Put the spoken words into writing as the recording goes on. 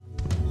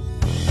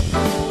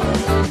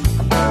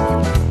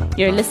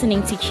You're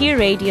listening to Q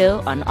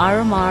Radio on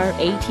RMR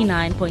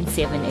 89.7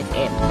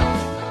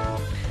 FM.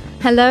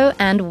 Hello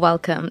and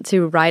welcome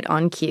to Right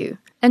on Q,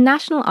 a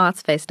National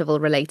Arts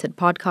Festival related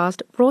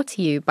podcast brought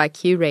to you by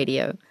Q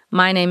Radio.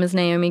 My name is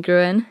Naomi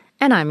Gruen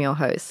and I'm your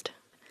host.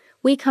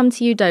 We come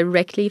to you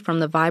directly from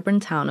the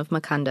vibrant town of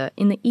Makhanda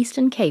in the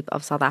Eastern Cape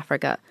of South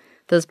Africa.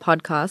 This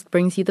podcast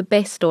brings you the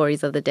best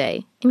stories of the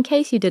day, in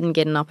case you didn't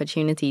get an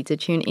opportunity to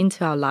tune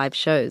into our live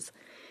shows.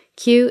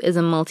 Q is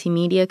a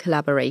multimedia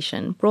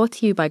collaboration brought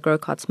to you by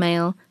Grocot's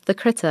Mail, The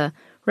Critter,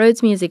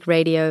 Rhodes Music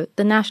Radio,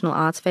 the National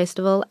Arts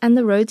Festival, and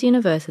the Rhodes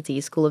University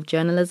School of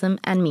Journalism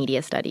and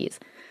Media Studies.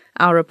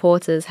 Our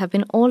reporters have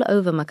been all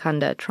over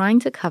Makhanda trying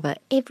to cover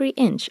every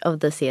inch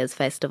of this year's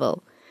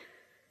festival.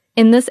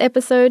 In this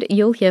episode,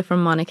 you'll hear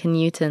from Monica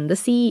Newton, the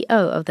CEO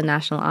of the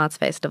National Arts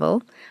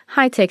Festival,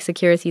 High-Tech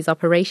Securities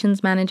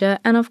Operations Manager,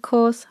 and of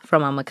course,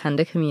 from our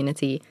Makhanda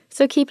community.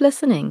 So keep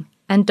listening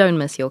and don't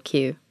miss your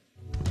cue.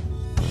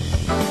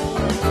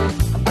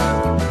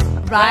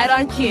 Right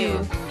on Q.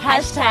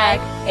 Hashtag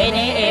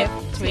NAF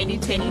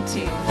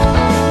 2022.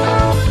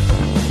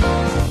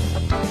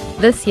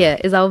 This year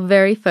is our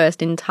very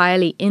first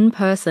entirely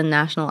in-person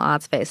National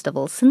Arts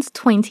Festival since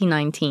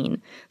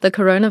 2019. The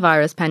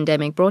coronavirus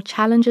pandemic brought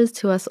challenges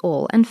to us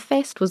all, and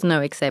Fest was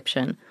no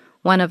exception.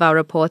 One of our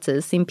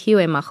reporters,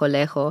 Simpiwe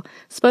Magolejo,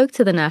 spoke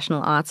to the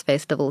National Arts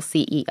Festival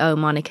CEO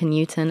Monica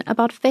Newton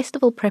about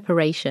festival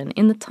preparation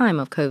in the time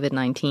of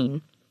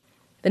COVID-19.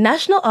 The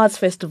National Arts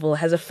Festival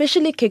has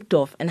officially kicked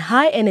off and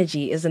high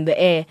energy is in the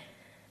air.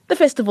 The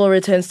festival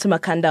returns to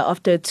Makhanda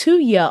after a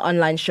 2-year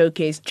online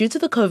showcase due to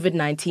the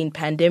COVID-19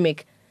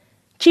 pandemic.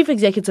 Chief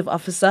Executive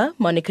Officer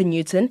Monica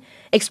Newton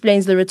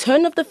explains the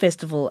return of the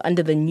festival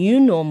under the new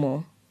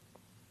normal.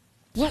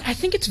 Well, I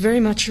think it's very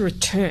much a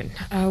return.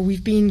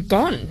 We've been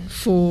gone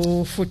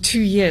for 2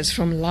 years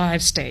from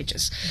live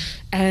stages.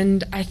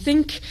 And I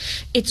think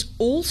it's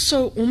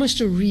also almost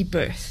a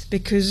rebirth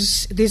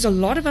because there's a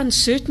lot of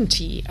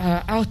uncertainty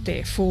out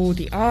there for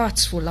the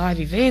arts, for live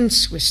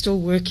events. We're still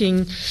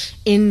working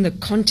in the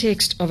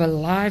context of a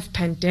live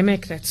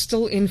pandemic that's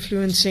still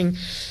influencing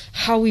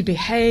how we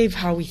behave,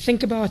 how we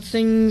think about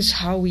things,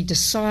 how we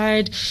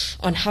decide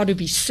on how to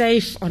be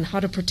safe, on how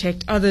to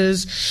protect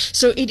others.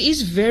 So it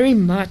is very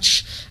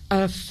much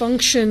a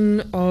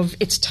function of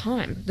its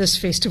time, this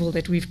festival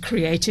that we've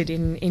created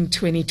in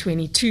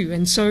 2022.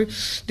 And so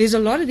there's a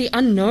lot of the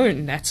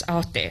unknown that's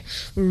out there.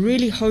 We're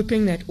really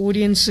hoping that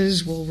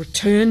audiences will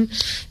return,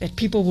 that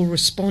people will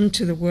respond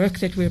to the work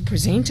that we're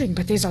presenting,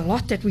 but there's a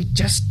lot that we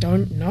just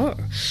don't know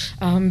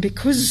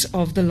because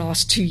of the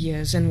last 2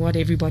 years and what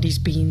everybody's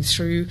been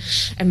through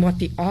and what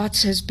the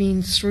arts has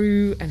been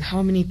through and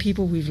how many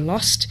people we've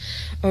lost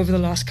over the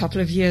last couple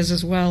of years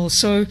as well.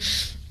 So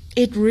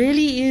it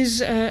really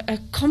is a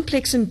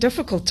complex and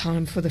difficult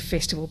time for the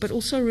festival, but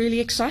also a really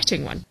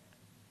exciting one.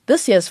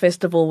 This year's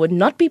festival would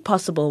not be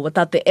possible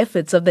without the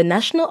efforts of the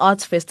National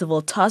Arts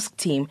Festival task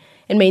team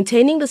in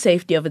maintaining the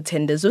safety of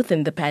attenders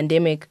within the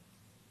pandemic.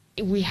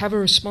 We have a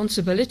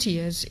responsibility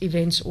as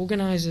events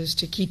organizers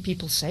to keep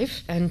people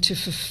safe and to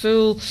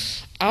fulfill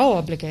our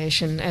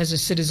obligation as a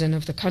citizen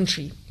of the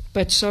country.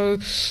 But so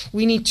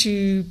we need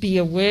to be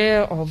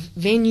aware of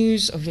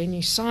venues, of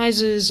venue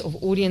sizes, of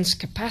audience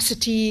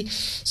capacity.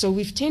 So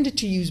we've tended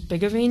to use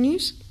bigger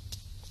venues,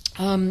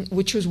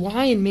 which was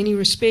why in many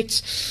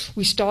respects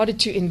we started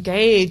to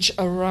engage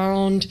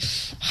around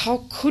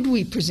how could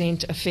we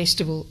present a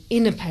festival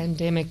in a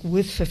pandemic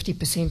with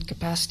 50%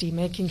 capacity,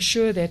 making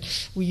sure that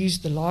we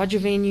used the larger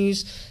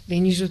venues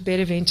with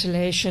better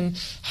ventilation.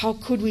 How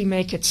could we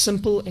make it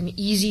simple and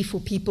easy for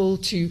people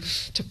to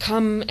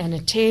come and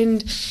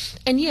attend?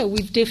 And yeah,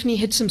 we've definitely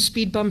hit some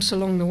speed bumps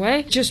along the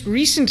way. Just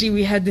recently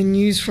we had the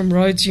news from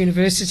Rhodes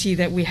University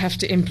that we have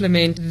to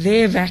implement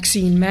their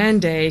vaccine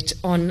mandate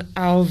on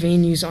our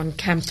venues on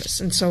campus.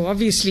 And so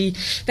obviously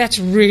that's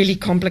really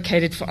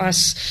complicated for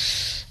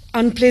us.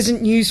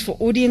 Unpleasant news for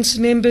audience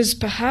members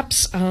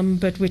perhaps,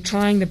 but we're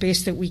trying the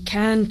best that we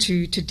can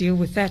to deal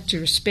with that, to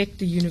respect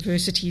the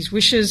university's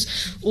wishes,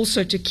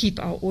 also to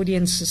keep our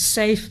audiences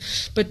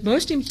safe, but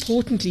most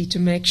importantly to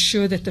make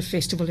sure that the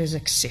festival is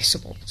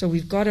accessible. So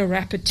we've got a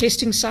rapid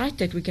testing site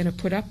that we're going to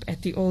put up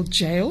at the old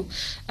jail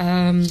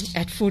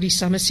at 40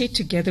 Somerset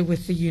together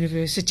with the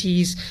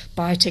university's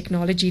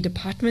biotechnology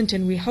department,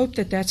 and we hope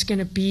that that's going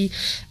to be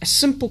a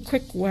simple,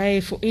 quick way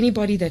for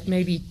anybody that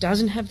maybe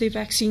doesn't have their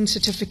vaccine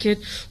certificate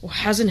or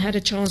hasn't had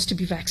a chance to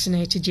be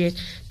vaccinated yet.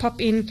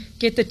 Pop in,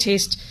 get the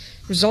test,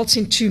 results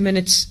in 2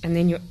 minutes, and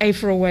then you're A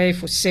for away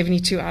for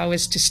 72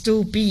 hours to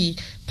still be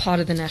part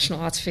of the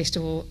National Arts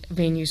Festival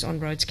venues on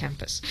Rhodes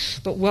campus.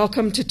 But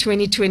welcome to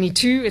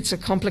 2022. It's a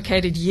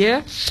complicated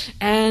year,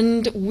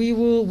 and we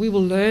will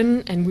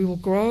learn and we will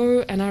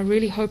grow, and I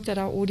really hope that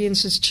our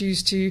audiences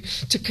choose to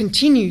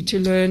continue to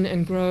learn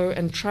and grow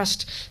and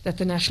trust that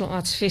the National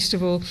Arts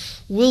Festival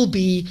will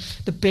be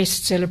the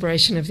best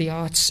celebration of the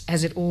arts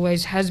as it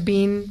always has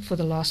been for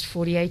the last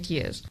 48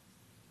 years.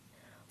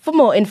 For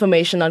more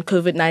information on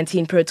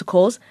COVID-19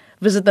 protocols,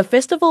 visit the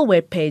festival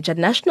webpage at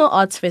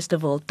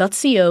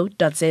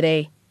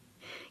nationalartsfestival.co.za.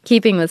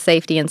 Keeping with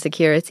safety and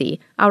security,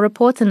 our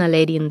reporter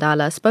Naledi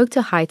Ndala spoke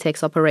to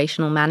High-Tech's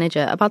operational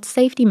manager about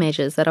safety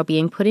measures that are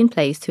being put in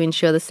place to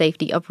ensure the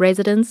safety of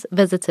residents,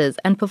 visitors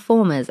and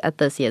performers at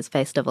this year's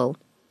festival.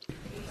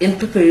 In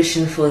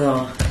preparation for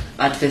the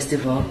art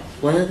festival,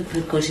 what are the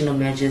precautionary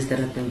measures that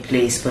have been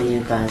placed by you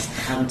guys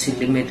to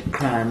limit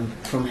crime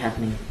from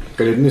happening?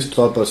 Okay, let me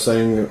start by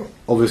saying,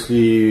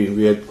 obviously,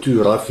 we had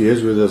 2 rough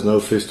years where there's no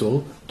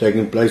festival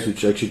taking place,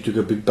 which actually took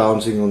a big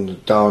bouncing on the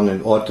town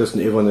and artists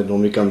and everyone that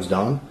normally comes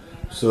down.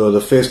 So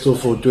the festival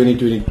for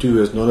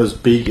 2022 is not as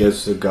big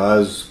as the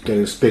guys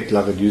can expect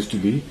like it used to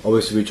be.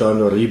 Obviously, we're trying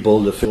to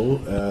rebuild the festival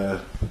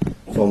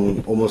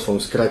from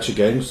scratch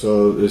again.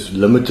 So there's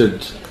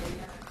limited,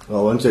 I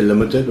won't say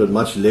limited, but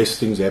much less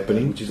things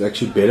happening, which is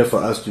actually better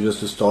for us to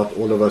start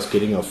all of us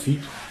getting our feet.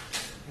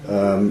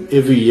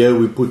 Every year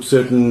we put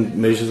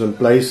certain measures in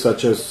place,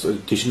 such as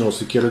additional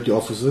security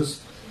officers.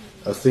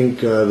 I think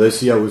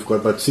this year we've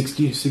got about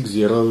 60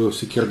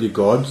 security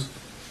guards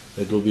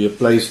that will be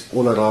placed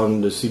all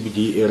around the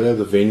CBD area,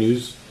 the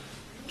venues,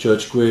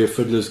 Church Square,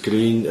 Fiddler's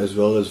Green, as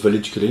well as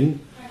Village Green,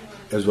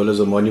 as well as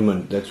a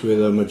monument. That's where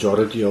the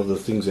majority of the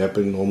things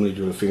happen normally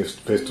during the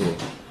festival.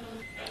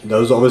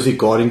 Those obviously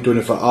guarding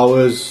 24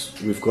 hours.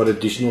 We've got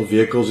additional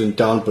vehicles in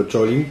town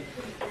patrolling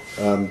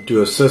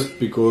to assist,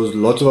 because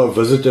lots of our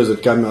visitors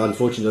that come,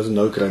 unfortunately, doesn't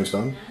know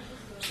Grahamstown.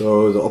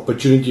 So the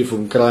opportunity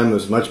from crime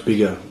is much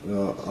bigger.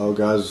 Our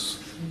guys,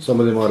 some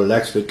of them are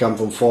relaxed. They come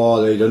from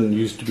far. They don't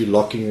used to be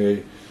locking.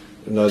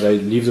 They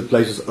leave the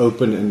places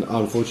open, and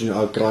unfortunately,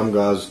 our crime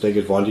guys take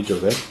advantage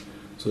of that.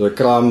 So the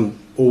crime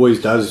always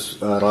does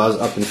rise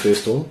up in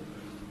festival.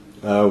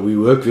 We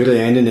work very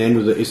hand in hand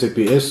with the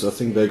SAPS. I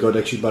think they got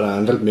actually about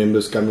 100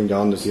 members coming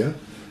down this year,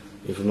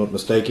 if I'm not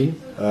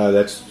mistaken.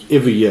 That's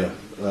every year.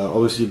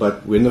 Obviously,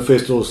 but when the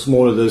festival is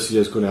smaller this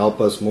year, it's going to help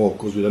us more,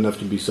 because we don't have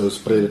to be so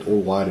spread it all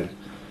wider.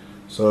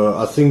 So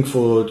I think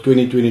for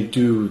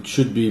 2022 it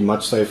should be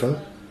much safer.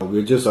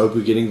 We just hope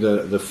we're getting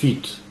the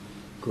feet,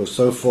 because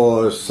so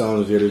far it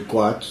sounds very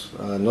quiet.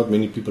 Not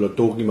many people are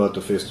talking about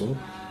the festival.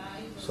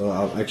 So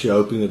I'm actually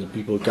hoping that the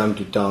people come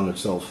to town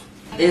itself.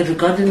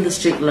 Regarding the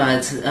street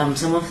lights,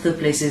 some of the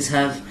places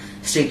have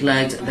street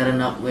lights that are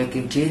not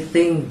working. Do you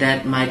think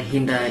that might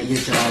hinder your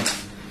job?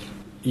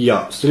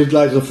 Yeah, street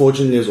lights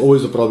unfortunately is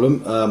always a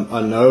problem.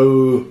 I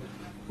know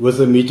with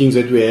the meetings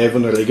that we have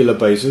on a regular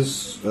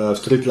basis,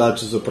 street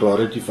lights is a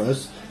priority for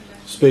us,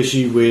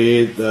 especially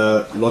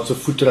where lots of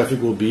foot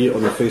traffic will be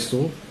on the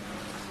festival.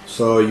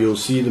 So you'll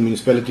see the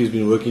municipality has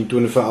been working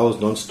 24 hours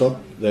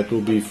non-stop. That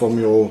will be from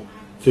your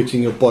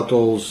fixing your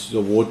potholes, the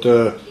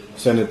water,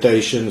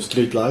 sanitation,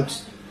 street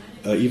lights,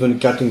 even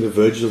cutting the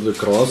verges of the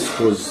grass,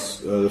 because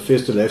the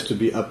festival has to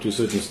be up to a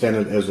certain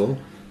standard as well,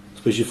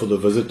 especially for the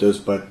visitors.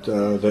 But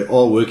they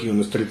are working on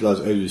the street lights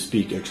as we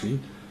speak, actually.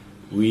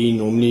 We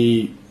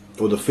normally,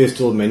 or the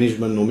festival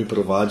management normally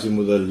provides them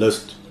with a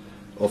list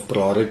of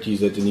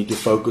priorities that they need to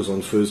focus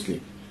on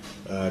firstly,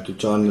 to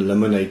try and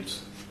eliminate.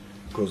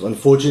 Because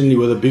unfortunately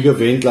with a big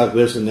event like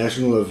this, a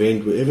national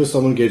event, wherever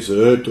someone gets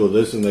hurt or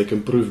this and they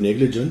can prove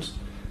negligence,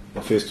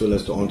 the festival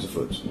has to answer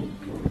for it.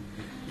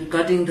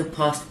 Regarding the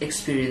past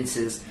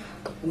experiences,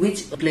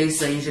 which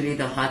places are usually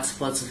the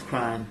hotspots of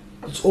crime?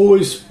 It's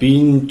always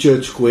been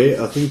Church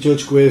Square. I think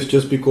Church Square is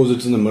just because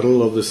it's in the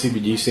middle of the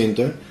CBD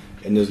center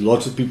and there's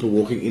lots of people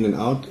walking in and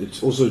out.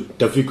 It's also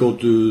difficult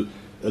to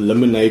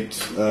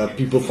eliminate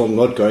people from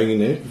not going in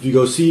there. If you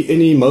go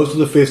see most of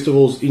the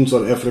festivals in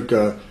South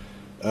Africa,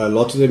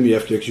 lots of them you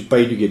have to actually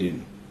pay to get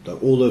in.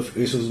 All the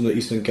festivals in the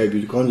Eastern Cape,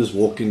 you can't just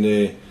walk in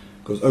there,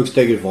 because Oaks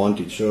take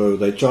advantage. So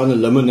they try and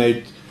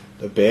eliminate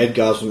the bad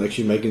guys from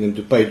actually making them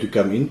to pay to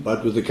come in.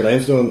 But with the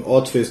Grahamstown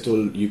Arts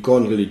Festival, you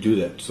can't really do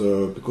that.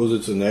 So because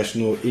it's a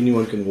national,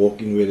 anyone can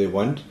walk in where they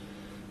want.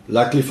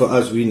 Luckily for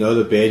us, we know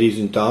the baddies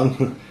in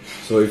town.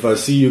 So if I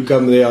see you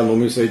come there, I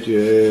normally say to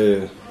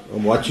you,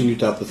 I'm watching you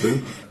type of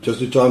thing, just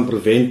to try and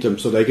prevent them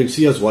so they can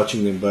see us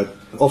watching them. But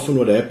often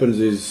what happens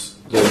is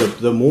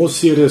the more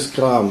serious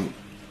crime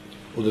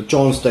or the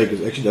chance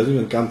takers actually doesn't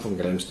even come from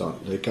Grahamstown.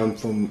 They come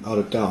from out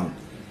of town.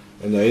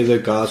 And they're the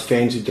guys,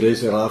 fancy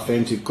dress, they have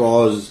fancy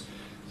cars,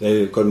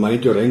 they've got money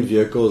to rent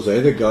vehicles. They're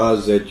the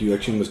guys that you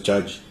actually must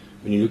judge.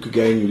 When you look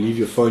again, you leave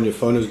your phone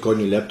is gone,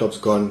 your laptop's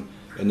gone,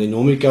 and they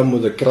normally come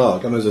with a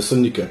crowd, come as a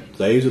syndicate.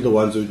 Those are the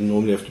ones that you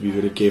normally have to be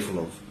very careful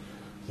of.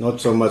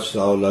 Not so much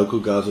our local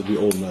guys that we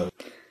all know.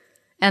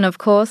 And of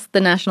course,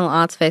 the National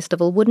Arts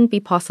Festival wouldn't be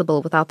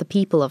possible without the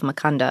people of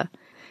Makhanda.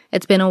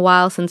 It's been a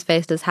while since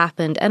Festas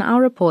happened, and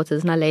our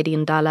reporters Naledi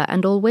Ndala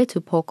and Olwetu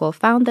Poko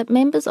found that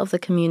members of the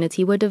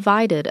community were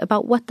divided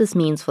about what this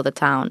means for the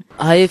town.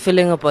 How are you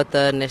feeling about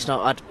the National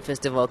Art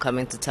Festival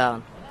coming to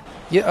town?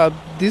 Yeah,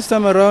 this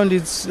time around,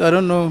 it's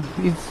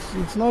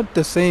not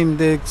the same.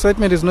 The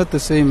excitement is not the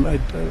same, I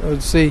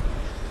would say.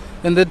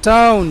 And the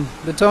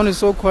town is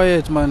so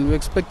quiet, man. We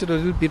expected a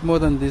little bit more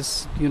than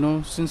this,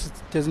 since it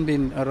hasn't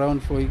been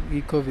around for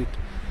COVID.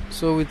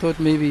 So we thought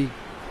maybe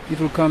it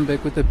will come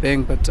back with a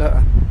bang, but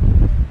yeah,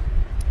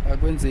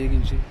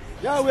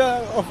 we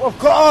are, of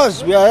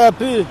course, we are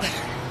happy.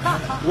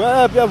 We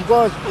are happy, of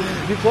course,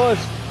 because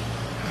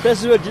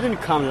Festival didn't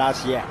come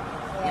last year.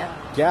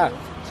 Yeah.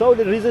 So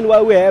the reason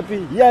why we're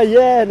happy,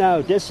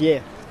 now, this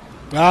year.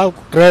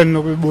 Grand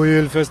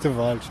Nokubuyil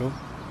Festival, so.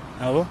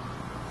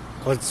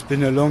 Because it's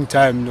been a long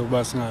time,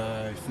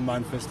 Nokubasna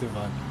Fuman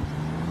Festival.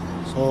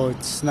 So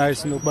it's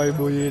nice,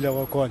 Nokubuyil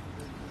Wakon.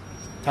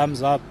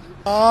 Thumbs up.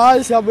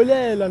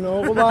 Siyabulela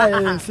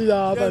nokuba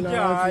silapha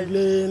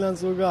nathi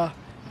nansuka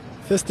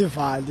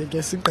festival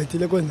ke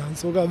siqedile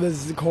kwenansuka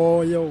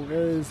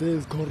bezikhoyo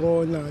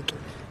sezicorona ke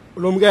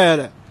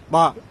ulumkele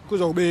ba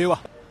kuzokubiwa.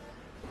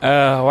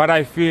 What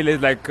I feel is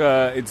like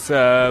it's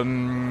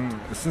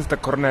since the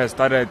corona has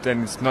started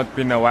and it's not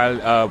been a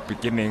while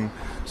beginning,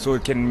 so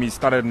it can be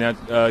started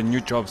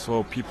new jobs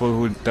for people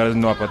who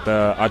doesn't know about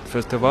the art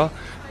festival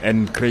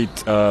and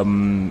create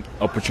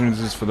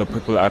opportunities for the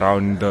people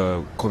around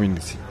the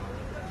community.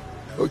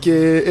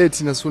 Okay,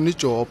 thina sifuna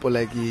ijob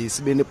like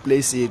sibe ne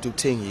place yethu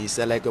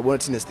ukuthengisa like yabona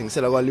thina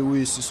sithengisela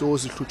kwaliwisi so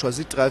sihluthwa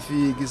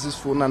zitraffic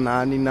sisifuna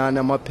nani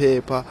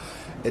amaphepha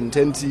and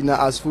then thina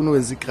asifuni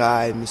wenza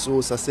icrime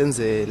so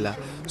sasenzela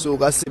so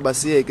kasiba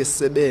siyeke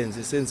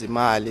sisebenze senze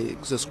imali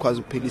kuze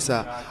sikwazi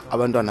ukuphilisa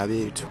abantwana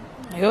bethu.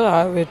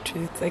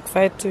 It's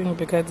exciting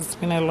because it's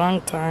been a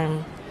long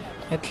time.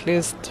 At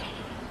least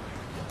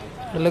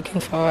we're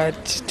looking forward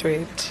to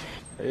it.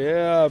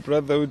 Yeah,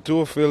 brother, we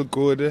do feel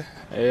good.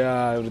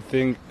 Yeah, I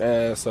think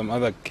some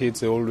other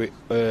kids already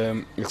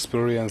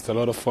experienced a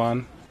lot of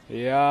fun.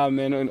 Yeah,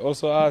 man, and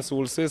also us,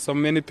 we'll see so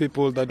many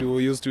people that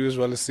we used to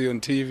usually see on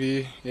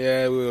TV.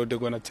 Yeah, they're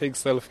going to take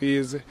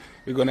selfies.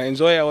 We're going to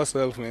enjoy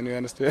ourselves, man, you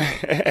understand?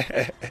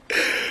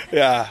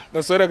 Yeah,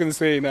 that's what I can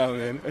say now,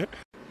 man.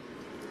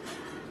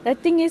 The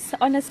thing is,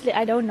 honestly,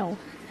 I don't know.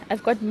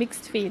 I've got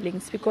mixed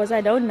feelings because I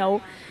don't know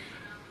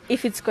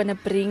if it's going to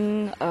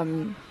bring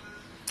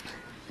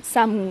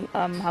some,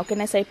 how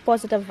can I say,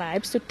 positive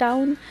vibes to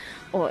town,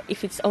 or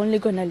if it's only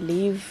going to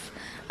leave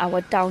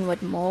our town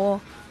with more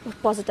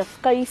positive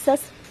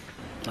cases.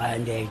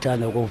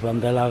 Ndiyayithanda ukuva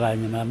mpela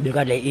kanye mama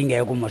bekade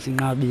ingekho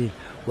masinqabile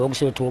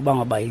ngokusethu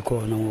ubangaba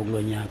ikhona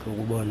ngokulonyaka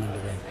ukubona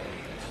le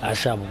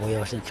ashabo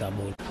boya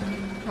sejabula.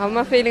 How am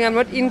I feeling? I'm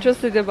not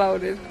interested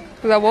about it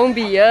because I won't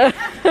be here.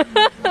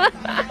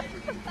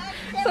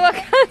 So I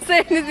can't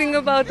say anything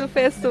about the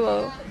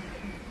festival.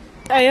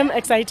 I am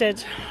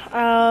excited.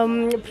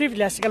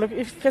 Previously,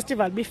 if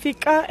festival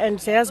bifika and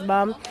says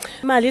bam,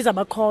 imali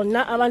izaba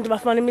khona, abantu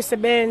bafumana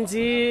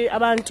imisebenzi,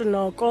 abantu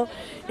noko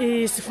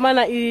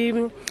sifumana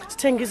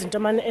sithenga izinto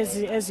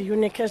manje ezi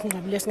unique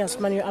ezinqabile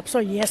singasifumaniyo up. So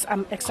yes,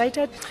 I'm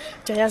excited.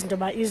 Jayazi into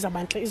ba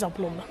izabantle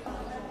izapluma.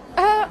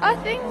 I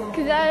think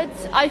that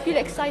I feel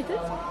excited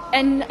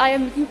and I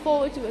am looking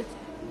forward to it.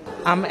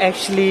 I'm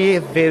actually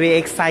very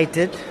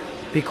excited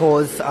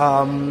because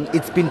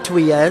it's been 2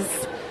 years.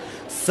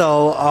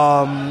 So,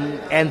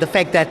 and the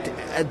fact that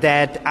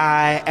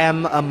I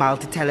am a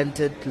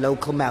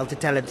local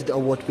multi-talented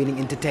award-winning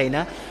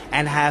entertainer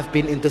and have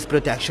been in this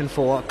production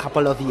for a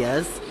couple of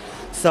years.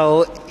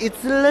 So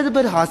it's a little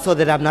bit hard so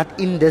that I'm not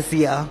in this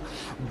year,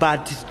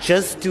 but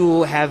just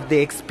to have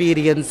the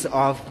experience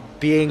of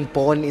being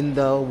born in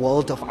the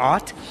world of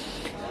art,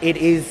 it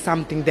is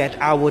something that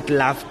I would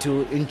love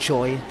to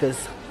enjoy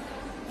this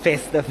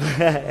festival.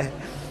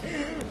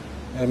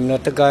 I'm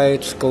not a guy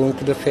that's going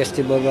to the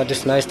festival, but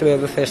it's nice to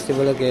have a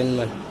festival again,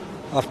 man.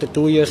 After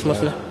 2 years,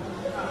 mustn't it?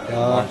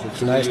 Yeah,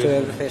 it's nice to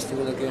have a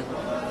festival again.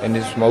 And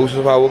it's most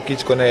of our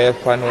kids gonna have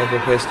fun with the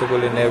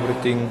festival and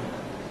everything.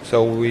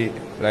 So we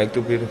like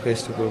to be the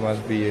festival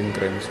must be in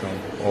Grahamstown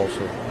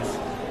also.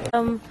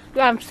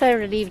 I'm so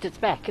relieved it's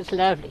back. It's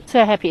lovely.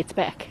 So happy it's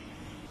back.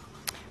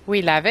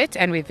 We love it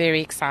and we're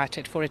very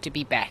excited for it to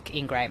be back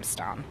in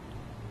Grahamstown.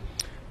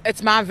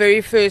 It's my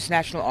very first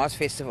National Arts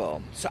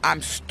Festival, so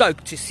I'm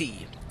stoked to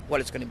see what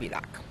it's going to be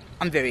like.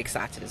 I'm very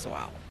excited as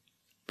well.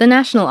 The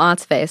National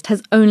Arts Fest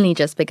has only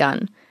just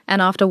begun,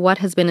 and after what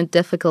has been a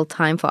difficult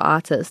time for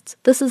artists,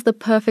 this is the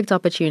perfect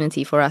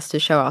opportunity for us to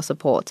show our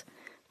support.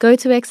 Go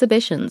to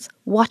exhibitions,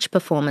 watch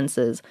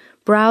performances,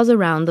 browse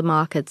around the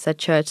markets at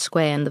Church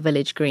Square and the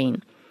Village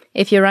Green.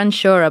 If you're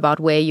unsure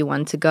about where you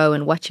want to go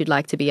and what you'd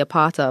like to be a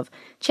part of,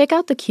 check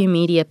out the Q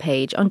Media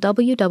page on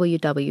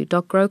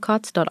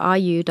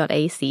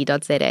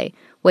www.grocots.ru.ac.za,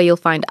 where you'll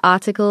find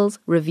articles,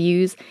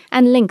 reviews,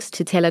 and links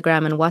to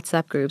Telegram and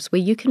WhatsApp groups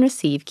where you can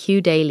receive Q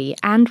Daily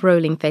and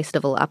Rolling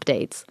Festival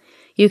updates.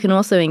 You can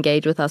also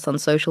engage with us on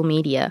social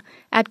media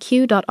at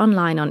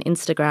q.online on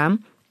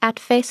Instagram, at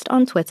Fest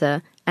on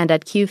Twitter, and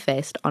at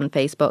QFest on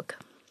Facebook.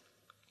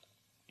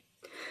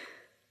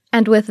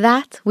 And with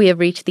that, we have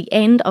reached the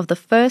end of the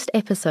first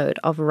episode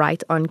of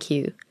Right on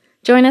Cue.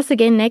 Join us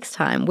again next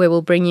time, where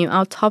we'll bring you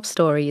our top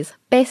stories,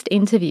 best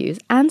interviews,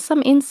 and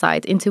some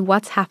insight into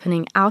what's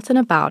happening out and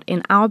about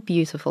in our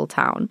beautiful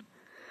town.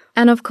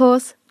 And of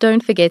course,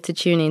 don't forget to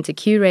tune in to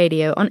Q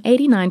Radio on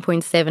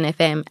 89.7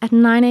 FM at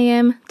 9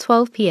 a.m,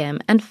 12 p.m,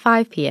 and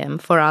 5 p.m.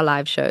 for our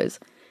live shows.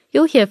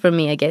 You'll hear from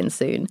me again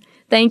soon.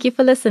 Thank you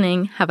for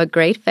listening, have a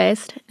great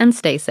fest, and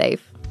stay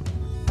safe.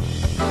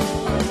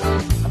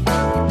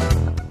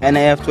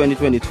 NAF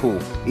 2022,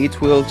 it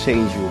will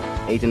change you,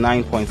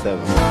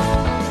 89.7.